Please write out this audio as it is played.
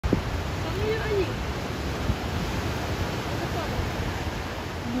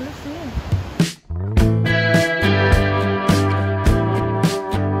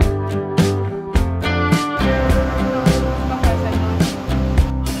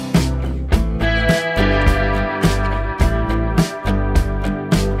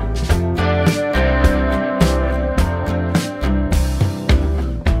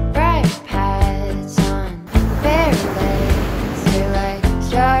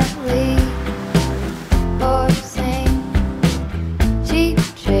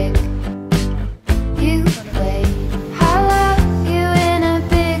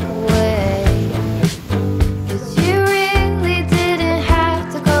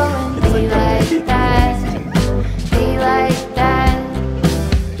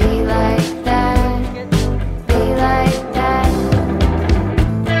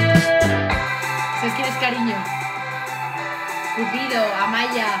Cariño, Cupido,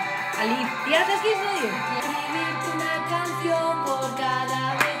 Amaya, Alif. ¿Tía, ¿sabes quién soy? Escribirte una canción por cada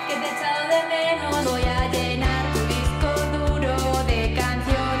vez que te he echado de menos. Voy a llenar tu disco duro de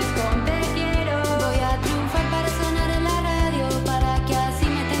canciones con te quiero. Voy a triunfar para sonar en la radio, para que así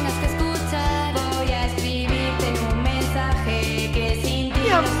me tengas que escuchar. Voy a escribirte en un mensaje que sin ti. Mi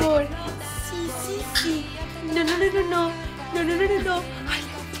amor. Sí. No.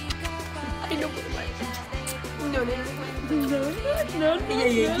 Ay, no puedo más. No. Qué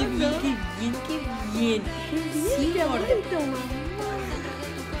bien. Sí, amor.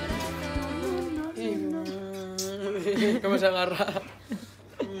 ¿Cómo se agarra?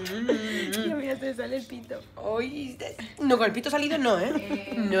 Mira, te sale el pito. Ay, no, con el pito salido no, ¿eh?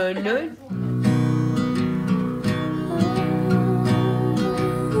 No.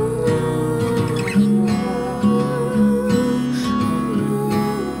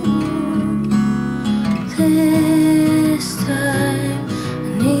 This time I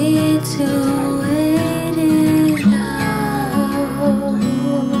need to wait it out.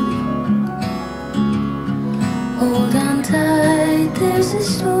 Hold on tight, there's a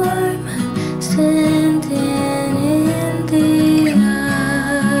storm. I'm standing in the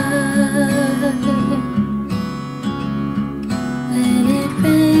eye. When it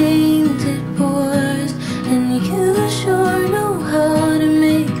rains, it pours, and you sure know how to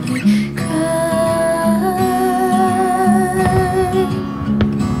make me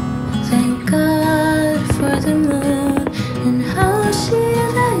Thank God for the moon and how she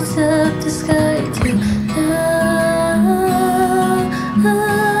lights up the sky tonight.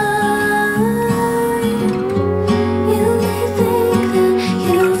 You may think that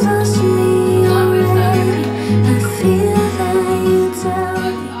you've lost me already. I feel that you tell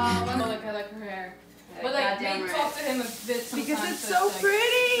me. I like her hair. But like, maybe talk to him a bit sometimes. Because it's so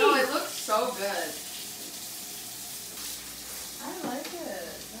pretty. No, it looks so good. I like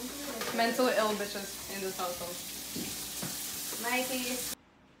it. Mentally ill bitches in this household. Mikey.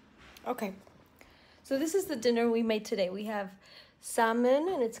 Okay, so this is the dinner we made today. We have salmon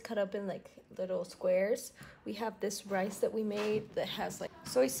and it's cut up in like little squares. We have this rice that we made that has like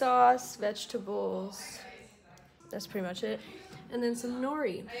soy sauce, vegetables. That's pretty much it. And then some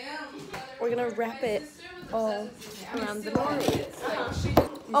nori. We're gonna wrap it all around the nori.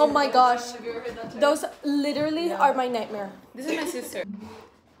 Oh my gosh, those literally are my nightmare. This is my sister.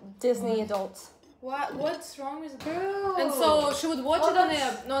 Disney adults. What's wrong with girl? And so she would watch it on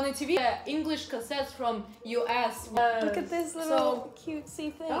a TV. English cassettes from US. Look at this little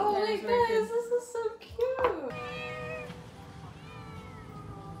cutesy thing. Oh my gosh, this is so cute.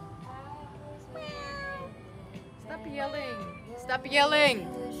 Stop yelling. Stop yelling.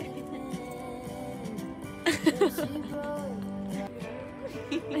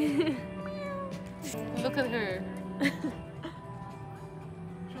 Look at her.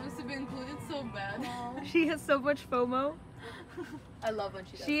 She wants to be included so bad. She has so much FOMO. I love when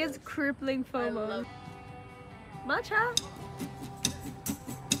she does She is this. crippling FOMO. Matcha.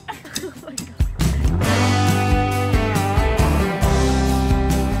 Oh my god.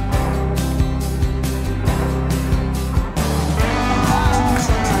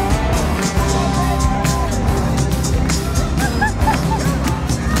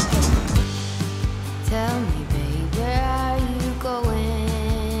 Tell me, babe, where are you going?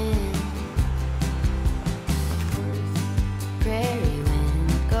 Prairie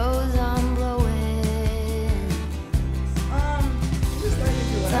wind goes on blowing.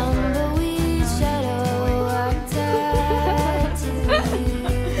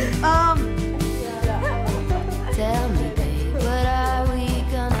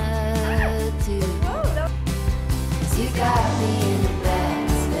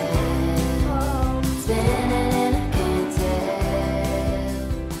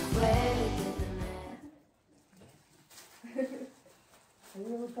 mí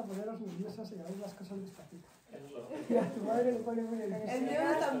me gusta poneros nerviosos y hagáis las cosas despacito. Y a tu madre le pone muy nerviosa. El mío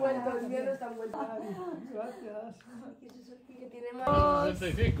no está muerto, el mío no está muerto. Gracias. Que tiene más...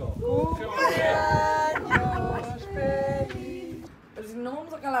 65. ¡Cumpleaños feliz! Pero si no vamos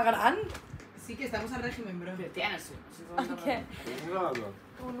a sacar la gran. Sí que estamos al régimen, bro. Tienes. Okay.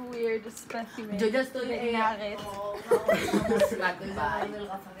 Un weird specimen. Yo ya estoy de nuggets.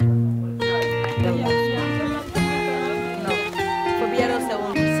 No, por pillar 2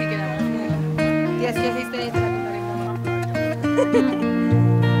 segundos, sí quedamos. Tía, es que hiciste de esta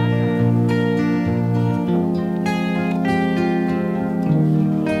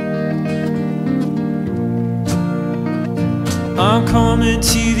I'm coming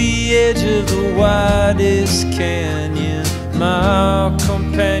to the edge of the widest canyon, my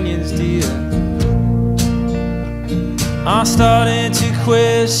companions dear. I'm starting to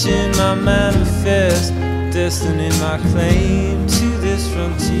question my manifest destiny, my claim to this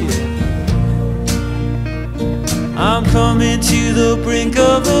frontier. I'm coming to the brink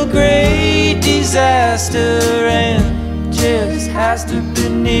of a great disaster, and just has to be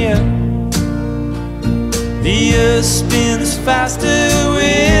near. The earth spins faster,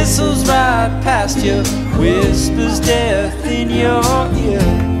 whistles right past you, whispers death in your ear.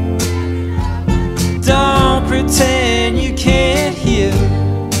 Don't pretend you can't hear.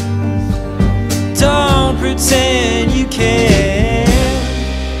 Don't pretend you can't.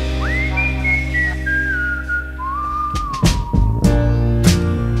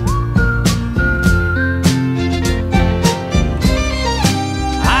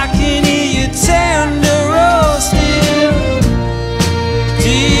 I can hear you tender roasting,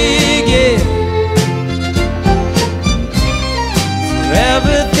 digging for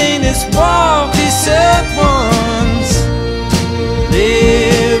everything that's walked this earth once,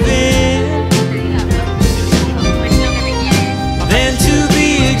 living, then to be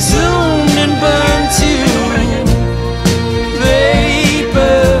exhumed and burned to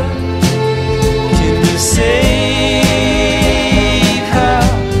vapor. Can you save her?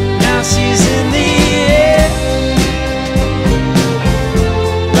 Now she's in the air,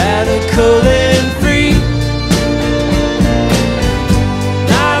 radical and free.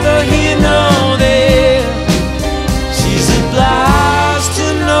 Neither here nor there. She's obliged to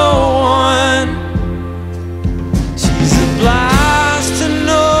no one. She's obliged to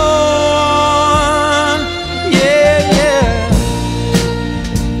no one. Yeah, yeah.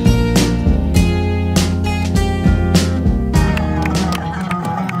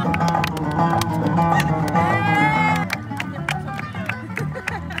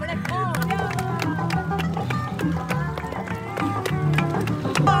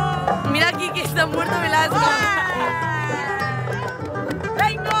 Mira aquí que está muerto Velasco.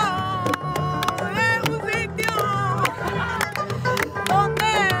 Vengo de un sitio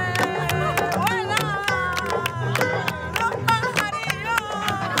donde vuelan los pajarillos.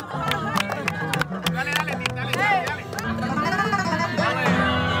 Dale, dale, dale, dale, dale.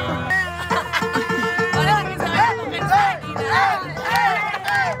 Ahora que se vaya a coger su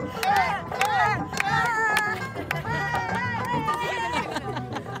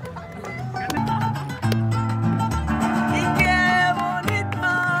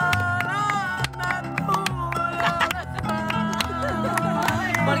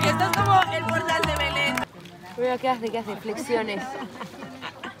porque esto es como el portal de Belén. Mira qué hace, flexiones.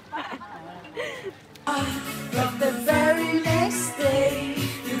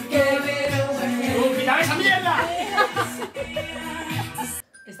 ¡Mira esa mierda!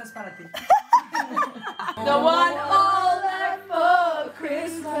 Esta es para ti. The one all left for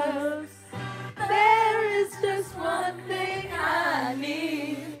Christmas. There is just one thing I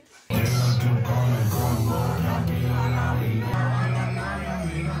need.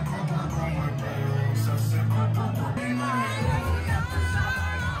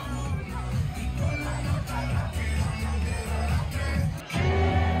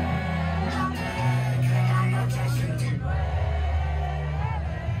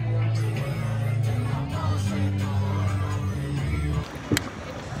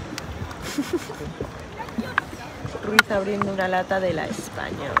 Ruiz abriendo una lata de la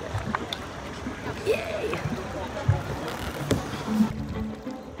española.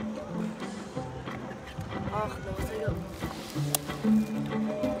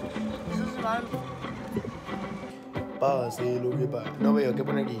 Pase lo que pase. No veo, ¿qué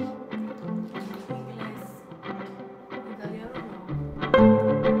pone aquí?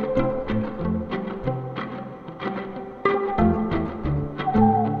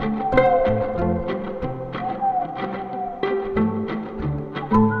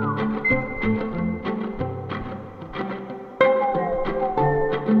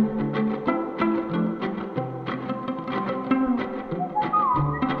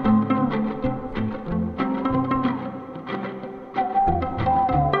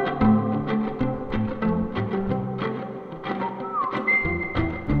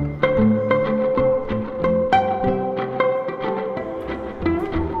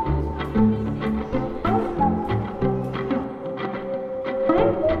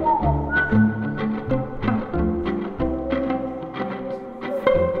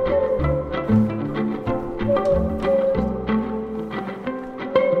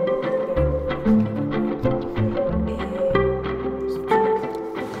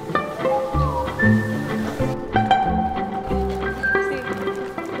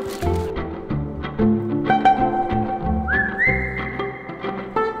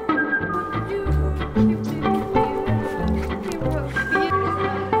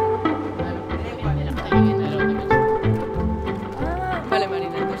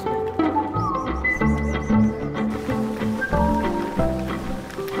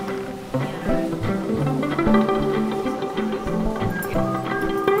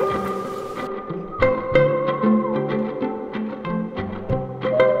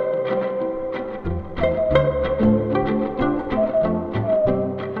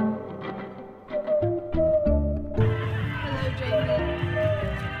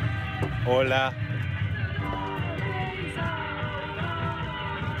 Hola.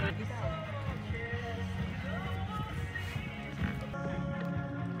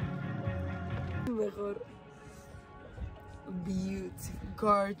 Mejor. Beautiful,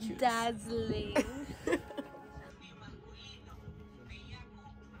 gorgeous. Dazzling.